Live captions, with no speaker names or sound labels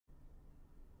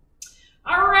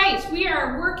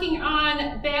are working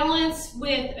on balance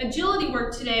with agility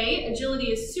work today. Agility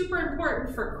is super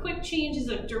important for quick changes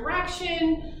of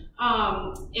direction.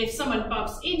 If someone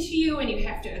bumps into you and you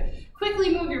have to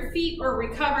quickly move your feet or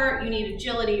recover, you need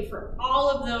agility for all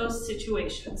of those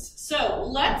situations. So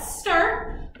let's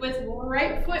start with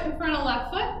right foot in front of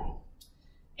left foot,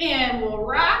 and we'll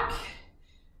rock.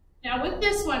 Now with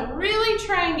this one, really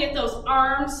try and get those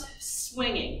arms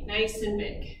swinging nice and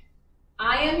big.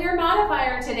 I am your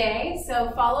modifier today,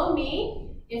 so follow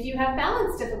me if you have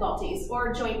balance difficulties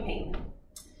or joint pain.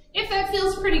 If that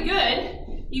feels pretty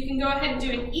good, you can go ahead and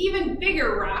do an even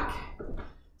bigger rock,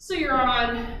 so you're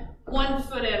on one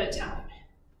foot at a time.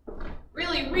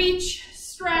 Really reach,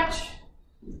 stretch.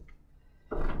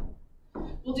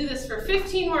 We'll do this for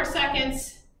 15 more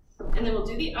seconds, and then we'll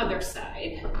do the other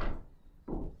side.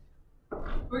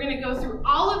 We're going to go through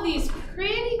all of these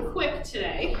pretty quick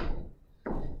today,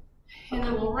 and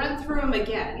then we'll run through them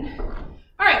again.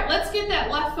 All right, let's get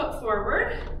that left foot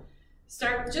forward.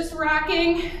 Start just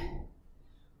rocking.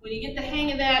 When you get the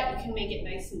hang of that, you can make it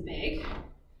nice and big.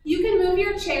 You can move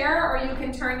your chair or you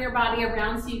can turn your body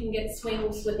around so you can get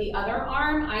swings with the other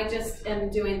arm. I just am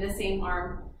doing the same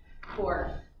arm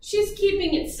for she's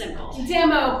keeping it simple.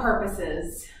 Demo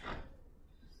purposes.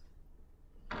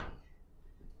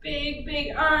 Big,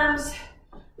 big arms.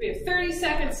 We have 30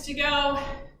 seconds to go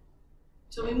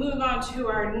till we move on to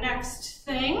our next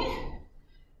thing.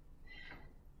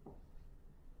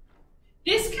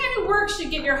 This kind of work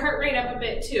should get your heart rate up a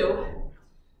bit too,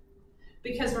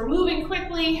 because we're moving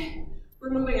quickly, we're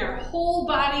moving our whole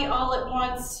body all at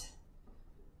once.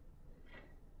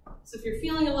 So if you're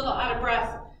feeling a little out of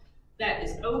breath, that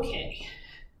is okay.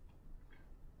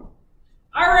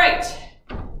 All right,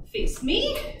 face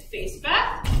me, face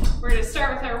Beth. We're gonna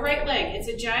start with our right leg. It's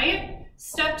a giant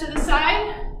step to the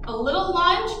side, a little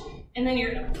lunge, and then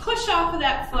you're gonna push off of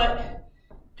that foot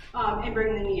and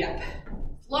bring the knee up.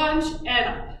 Lunge and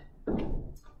up.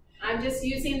 I'm just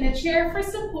using the chair for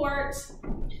support.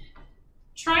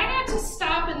 Try not to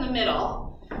stop in the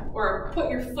middle, or put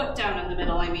your foot down in the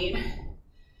middle, I mean.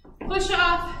 Push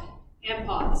off and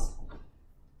pause.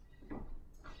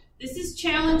 This is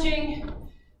challenging.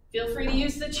 Feel free to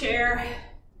use the chair.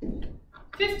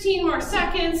 15 more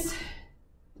seconds.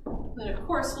 Then of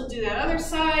course we'll do that other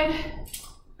side.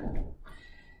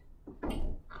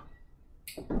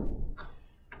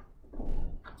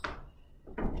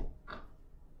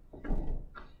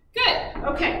 Good,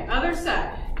 okay, other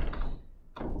side.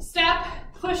 Step,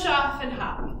 push off, and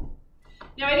hop.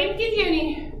 Now I didn't give you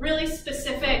any really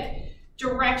specific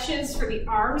directions for the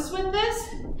arms with this.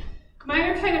 Mine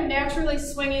are kind of naturally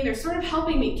swinging. They're sort of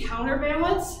helping me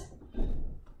counterbalance.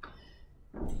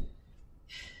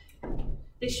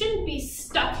 They shouldn't be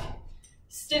stuck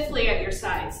stiffly at your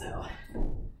sides though.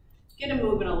 Get them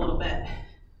moving a little bit.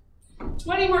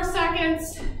 20 more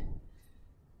seconds.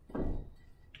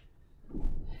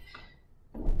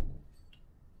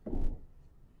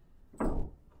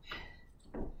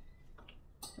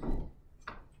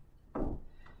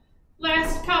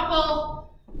 Last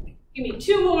couple. Give me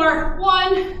 2 more.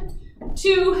 1,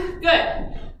 2,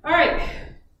 good. All right,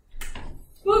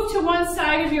 move to one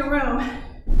side of your room.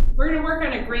 We're gonna work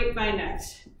on a grapevine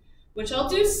next, which I'll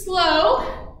do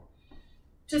slow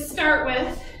to start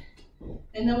with,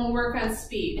 and then we'll work on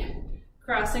speed.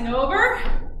 Crossing over,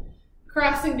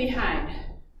 crossing behind.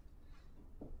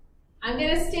 I'm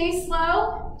gonna stay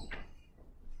slow.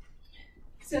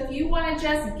 So if you wanna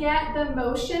just get the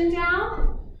motion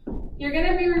down, you're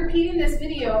gonna be repeating this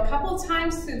video a couple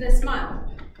times through this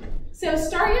month. So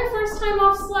start your first time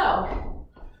off slow.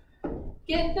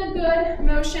 Get the good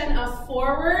motion of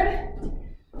forward,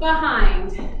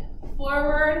 behind,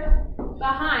 forward,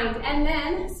 behind, and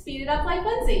then speed it up like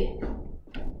Lindsay.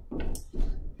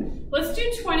 Let's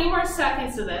do 20 more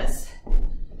seconds of this.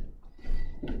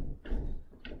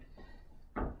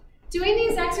 Doing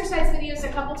these exercise videos a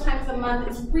couple times a month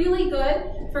is really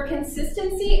good for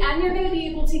consistency, and you're going to be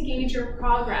able to gauge your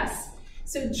progress.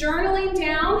 So journaling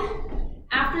down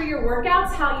after your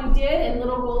workouts how you did and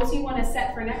little goals you want to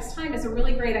set for next time is a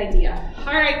really great idea.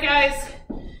 All right, guys,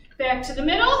 back to the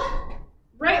middle.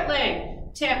 Right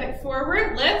leg, tap it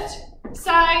forward, lift,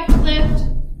 side, lift,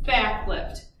 back,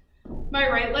 lift. My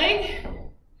right leg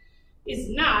is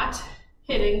not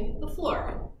hitting the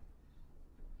floor.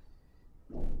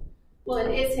 Well,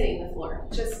 it is hitting the floor,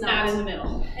 just not in the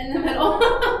middle. In the middle.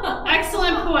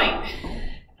 Excellent point.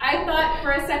 I thought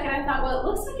for a second, well, it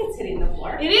looks like it's hitting the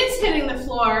floor. It is hitting the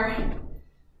floor,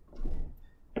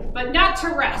 but not to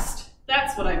rest.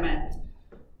 That's what I meant.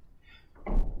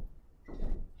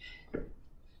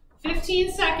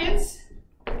 15 seconds.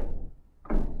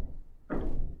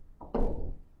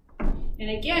 And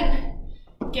again,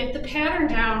 get the pattern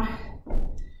down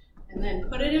and then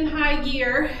put it in high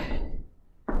gear.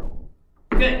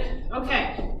 Good,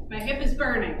 okay, my hip is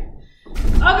burning.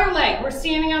 Other leg, we're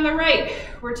standing on the right.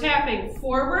 We're tapping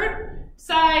forward,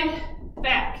 side,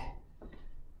 back.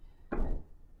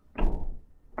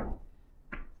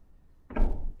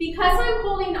 Because I'm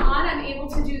holding on, I'm able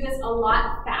to do this a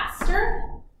lot faster.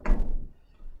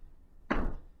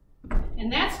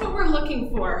 And that's what we're looking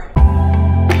for.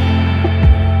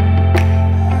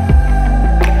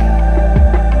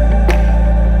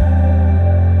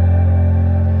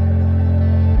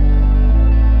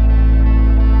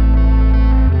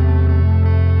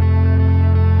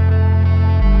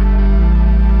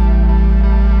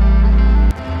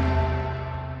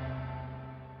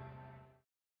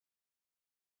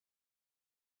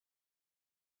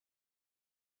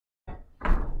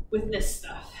 With this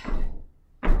stuff.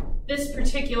 This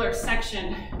particular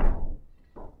section,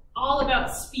 all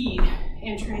about speed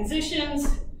and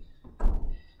transitions.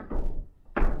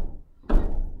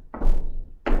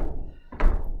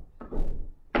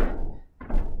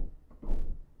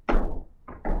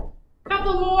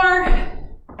 Couple more.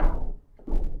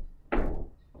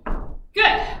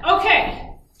 Good,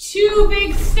 okay. 2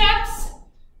 big steps,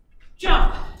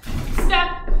 jump,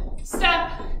 step,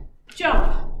 step,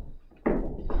 jump.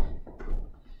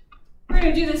 We're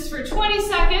going to do this for 20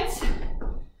 seconds.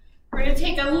 We're going to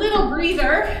take a little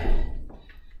breather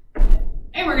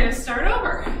and we're going to start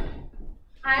over.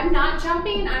 I'm not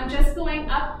jumping, I'm just going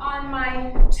up on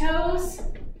my toes.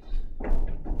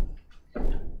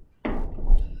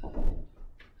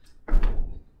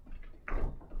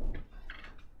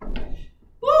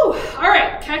 Woo! All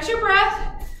right, catch your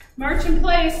breath, march in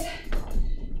place.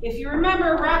 If you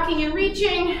remember, rocking and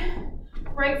reaching,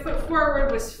 right foot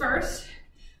forward was first.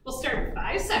 We'll start in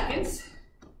 5 seconds.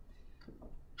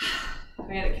 I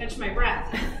gotta catch my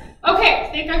breath. Okay,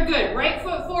 I think I'm good. Right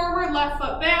foot forward, left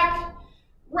foot back,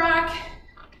 rock,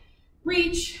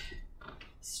 reach,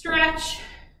 stretch.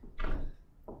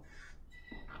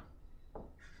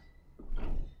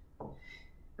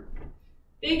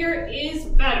 Bigger is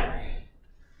better.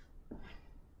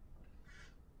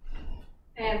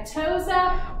 And toes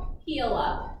up, heel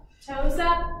up. Toes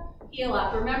up, heel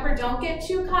up. Remember, don't get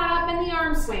too caught up in the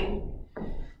arm swing.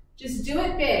 Just do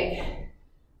it big.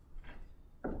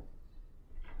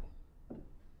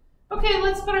 Okay,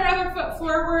 let's put our other foot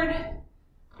forward,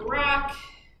 rock,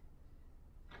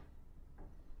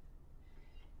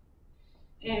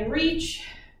 and reach.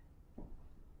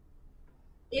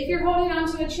 If you're holding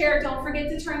onto a chair, don't forget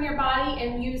to turn your body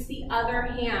and use the other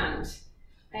hand.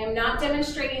 I am not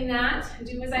demonstrating that.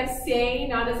 Do as I say,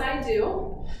 not as I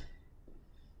do.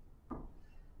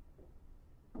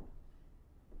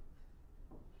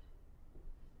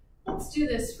 Let's do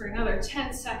this for another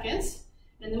 10 seconds,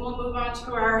 and then we'll move on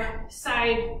to our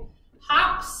side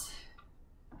hops.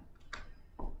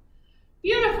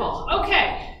 Beautiful,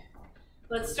 okay.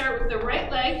 Let's start with the right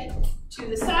leg to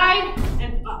the side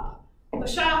and up.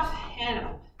 Push off and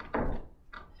up.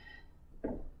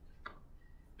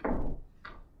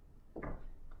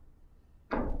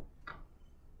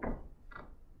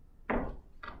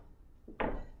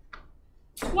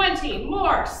 $20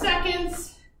 more seconds.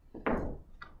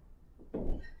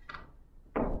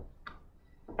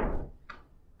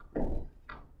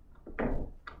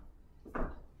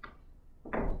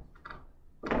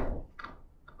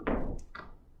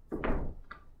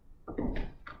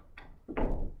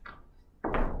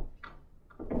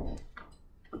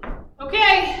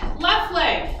 Okay, left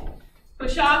leg,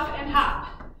 push off and hop.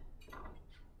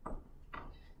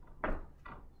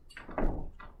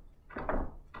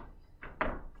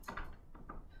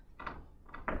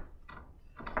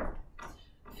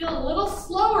 Feel a little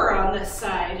slower on this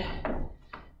side.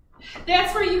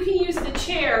 That's where you can use the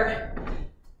chair,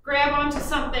 grab onto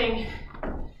something,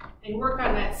 and work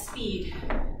on that speed.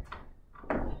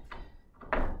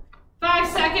 5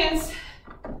 seconds.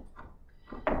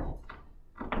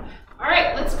 All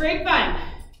right, let's grapevine.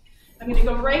 I'm gonna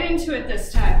go right into it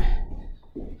this time.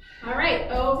 All right,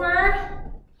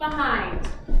 over, behind,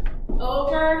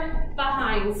 over,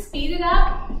 behind. Speed it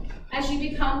up as you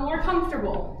become more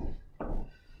comfortable.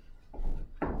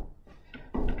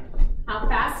 How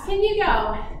fast can you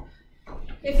go?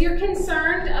 If you're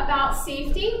concerned about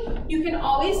safety, you can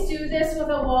always do this with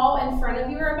a wall in front of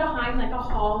you or behind, like a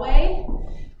hallway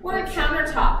or a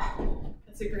countertop.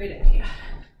 That's a great idea.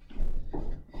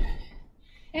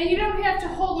 And you don't have to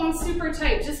hold on super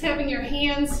tight. Just having your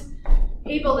hands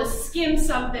able to skim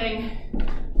something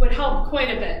would help quite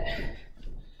a bit.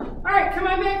 All right, come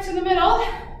on back to the middle.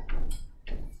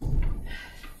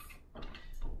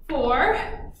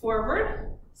 4,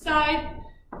 forward, side,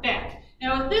 back.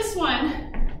 Now with this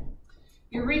one,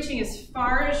 you're reaching as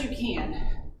far as you can.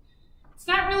 It's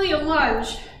not really a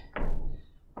lunge,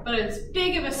 but as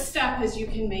big of a step as you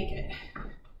can make it.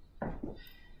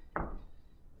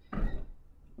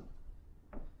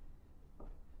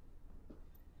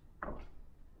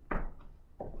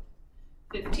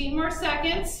 $15 more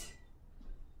seconds.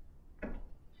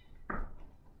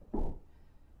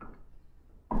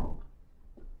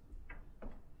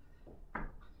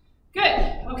 Good.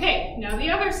 Okay, now the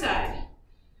other side.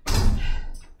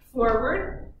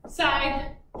 Forward,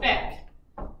 side, back.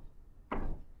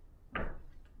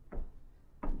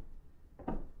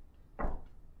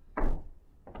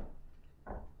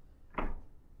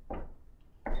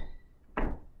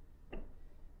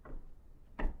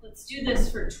 Let's do this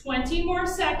for 20 more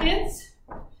seconds,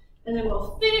 and then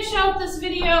we'll finish out this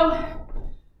video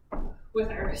with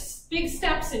our big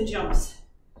steps and jumps.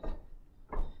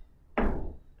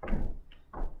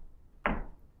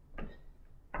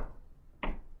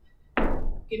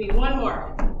 Give me one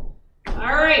more.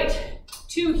 All right,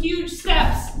 2 huge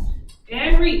steps,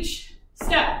 and reach.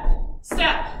 Step,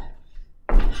 step,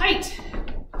 height.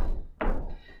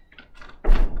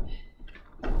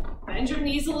 Bend your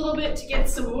knees a little bit to get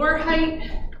some more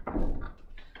height.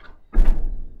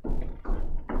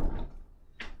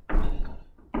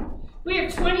 We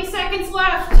have 20 seconds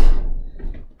left.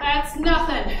 That's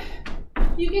nothing.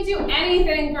 You can do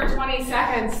anything for 20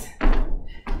 seconds.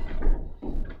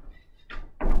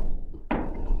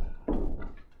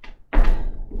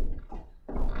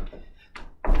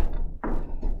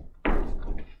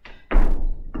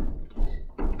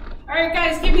 All right,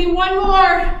 guys, give me one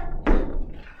more.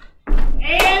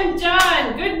 And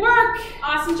done. Good work.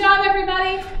 Awesome job,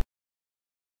 everybody.